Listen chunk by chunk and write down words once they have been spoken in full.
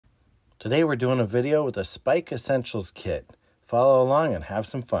Today we're doing a video with a Spike Essentials kit. Follow along and have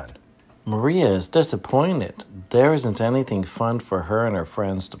some fun. Maria is disappointed. There isn't anything fun for her and her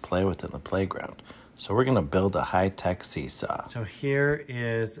friends to play with in the playground. So we're going to build a high-tech seesaw. So here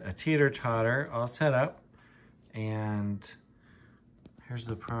is a teeter totter all set up. And here's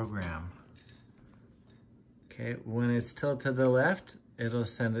the program. Okay, when it's tilted to the left, it'll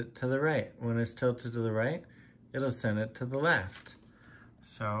send it to the right. When it's tilted to the right, it'll send it to the left.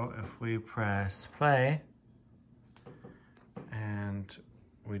 So if we press play and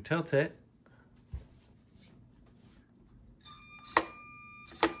we tilt it,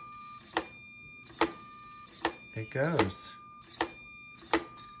 it goes.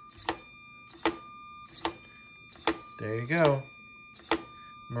 There you go.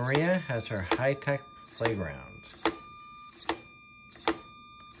 Maria has her high-tech playground.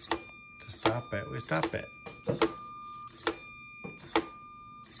 To stop it, we stop it.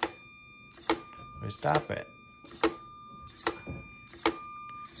 We stop it.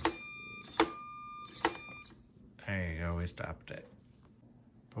 There you go, we stopped it.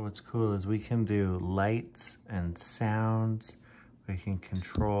 But what's cool is we can do lights and sounds. We can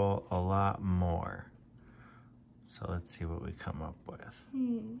control a lot more. So let's see what we come up with.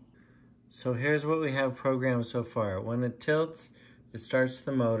 So here's what we have programmed so far. When it tilts, it starts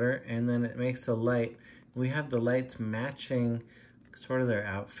the motor and then it makes a light. We have the lights matching sort of their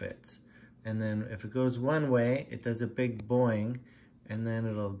outfits. And then if it goes one way, it does a big boing, and then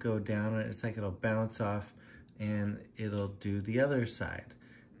it'll go down, and it's like it'll bounce off, and it'll do the other side.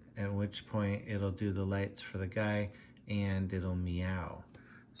 At which point, it'll do the lights for the guy, and it'll meow.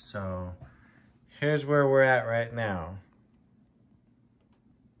 So here's where we're at right now.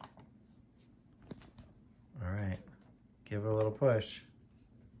 All right, give it a little push.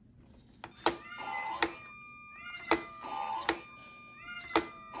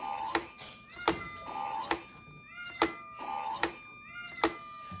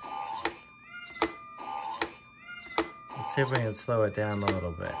 Let's see if we can slow it down a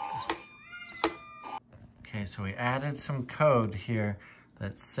little bit. Okay, so we added some code here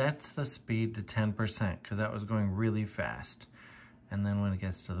that sets the speed to 10% because that was going really fast. And then when it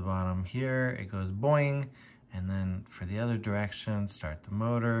gets to the bottom here, it goes boing. And then for the other direction, start the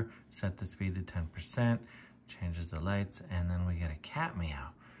motor, set the speed to 10%, changes the lights, and then we get a cat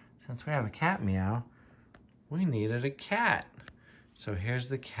meow. Since we have a cat meow, we needed a cat. So here's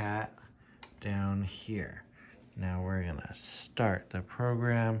the cat down here. Now we're gonna start the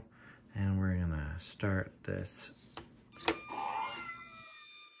program and we're gonna start this.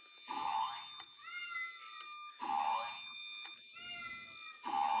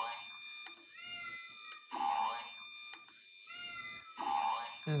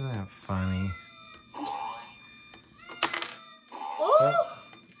 Isn't that funny? Oh,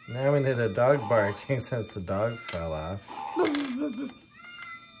 now we need a dog barking since the dog fell off.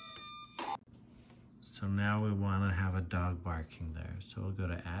 So now we want to have a dog barking there. So we'll go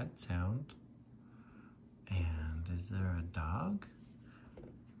to add sound. And is there a dog?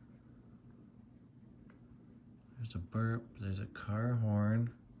 There's a burp, there's a car horn,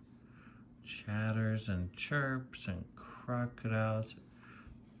 chatters and chirps and crocodiles.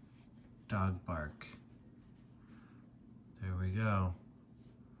 Dog bark. There we go.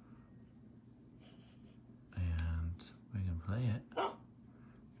 And we can play it.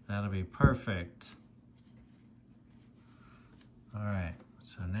 That'll be perfect. All right,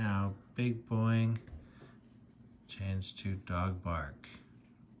 so now big boing, change to dog bark.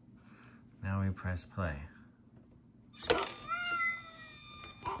 Now we press play.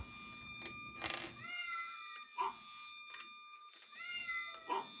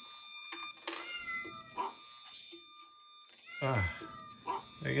 Ah,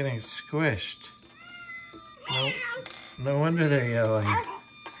 they're getting squished. No wonder they're yelling.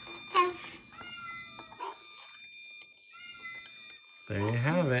 There you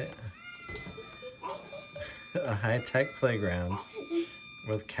have it. A high-tech playground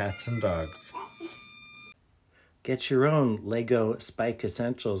with cats and dogs. Get your own Lego Spike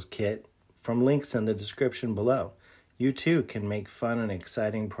Essentials kit from links in the description below. You too can make fun and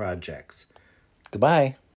exciting projects. Goodbye.